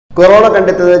Corona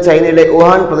കണ്ടെത്തുന്നത് ചൈനയിലെ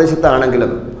Wuhan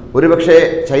പ്രദേശത്താണെങ്കിലും ഒരുപക്ഷെ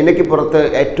ചൈനയ്ക്ക് പുറത്ത്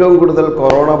ഏറ്റവും കൂടുതൽ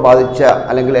കൊറോണ ബാധിച്ച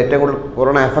അല്ലെങ്കിൽ ഏറ്റവും കൂടുതൽ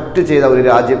കൊറോണ എഫക്റ്റ് ചെയ്ത ഒരു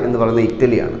രാജ്യം എന്ന് പറയുന്നത്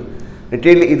ഇറ്റലിയാണ്.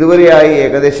 ഇറ്റലിയിൽ ഇതുവരെയായി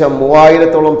ഏകദേശം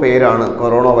 3000-ഓളം പേരാണ്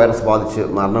കൊറോണ വൈറസ് ബാധിച്ച്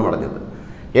മരണമടഞ്ഞത്.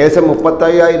 ഏകദേശം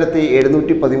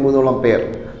 35,713-ഓളം പേർ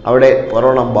അവിടെ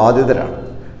കൊറോണ ബാധിതരാണ്.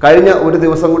 കഴിഞ്ഞ ഒരു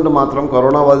ദിവസം കൊണ്ട് മാത്രം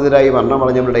കൊറോണ ബാധിതരായി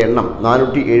മരണമടഞ്ഞവരുടെ എണ്ണം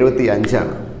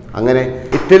 475 അങ്ങനെ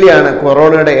ഇറ്റലിയാണ്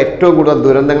കൊറോണയുടെ ഏറ്റവും കൂടുതൽ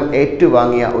ദുരന്തങ്ങൾ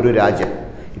ഏറ്റുവാങ്ങിയ ഒരു രാജ്യം.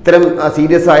 ഇത്തരം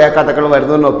സീരിയസ് ആയ കഥകൾ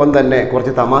വരുന്നതിനൊപ്പം തന്നെ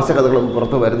കുറച്ച് തമാശ കഥകളും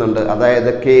പുറത്തു വരുന്നുണ്ട്. അതായത്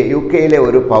UK-യിലെ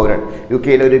ഒരു പൗരൻ,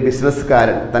 UK-യിലെ ഒരു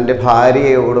ബിസിനസ്സുകാരൻ തൻ്റെ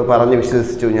ഭാര്യയോട് പറഞ്ഞ്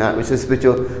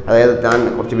വിശ്വസിപ്പിച്ചു. അതായത് താൻ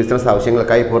കുറച്ച് ബിസിനസ്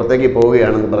ആവശ്യങ്ങൾക്കായി പുറത്തേക്ക്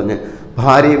പോവുകയാണെന്ന് പറഞ്ഞ്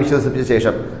ഭാര്യയെ വിശ്വസിപ്പിച്ച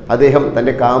ശേഷം അദ്ദേഹം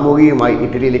തൻ്റെ കാമുകിയുമായി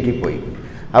ഇറ്റലിയിലേക്ക് പോയി.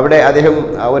 അവിടെ അദ്ദേഹം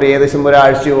ഏകദേശം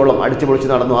ഒരാഴ്ചയോളം അടിച്ചുപൊളിച്ച്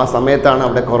നടന്നു. ആ സമയത്താണ്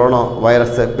അവിടെ കൊറോണ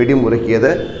വൈറസ്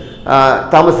പിടിമുറുക്കിയത്.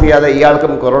 താമസിയാതെ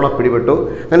ഇയാൾക്കും കൊറോണ പിടിപെട്ടു.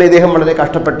 അങ്ങനെ ഇദ്ദേഹം വളരെ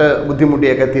കഷ്ടപ്പെട്ട്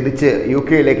ബുദ്ധിമുട്ടിയൊക്കെ തിരിച്ച്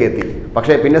UK-യിലേക്ക് എത്തി.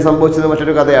 പക്ഷേ പിന്നെ സംഭവിച്ചത്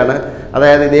മറ്റൊരു കഥയാണ്.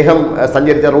 അതായത് ഇദ്ദേഹം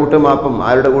സഞ്ചരിച്ച റൂട്ട് മാപ്പും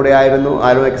ആരുടെ കൂടെ ആയിരുന്നു,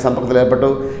 ആരുമായിട്ട് സമ്പർക്കത്തിലേർപ്പെട്ടു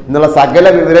എന്നുള്ള സകല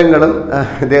വിവരങ്ങളും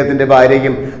ഇദ്ദേഹത്തിൻ്റെ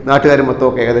ഭാര്യയ്ക്കും നാട്ടുകാരും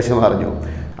മൊത്തമൊക്കെ ഏകദേശം അറിഞ്ഞു.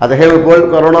 അദ്ദേഹം ഇപ്പോൾ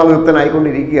കൊറോണ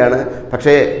വിമുക്തനായിക്കൊണ്ടിരിക്കുകയാണ്.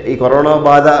 പക്ഷേ ഈ കൊറോണ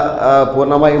ബാധ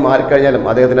പൂർണ്ണമായി മാറിക്കഴിഞ്ഞാലും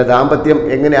അദ്ദേഹത്തിൻ്റെ ദാമ്പത്യം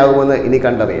എങ്ങനെയാകുമെന്ന് ഇനി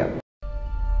കണ്ടറിയാം.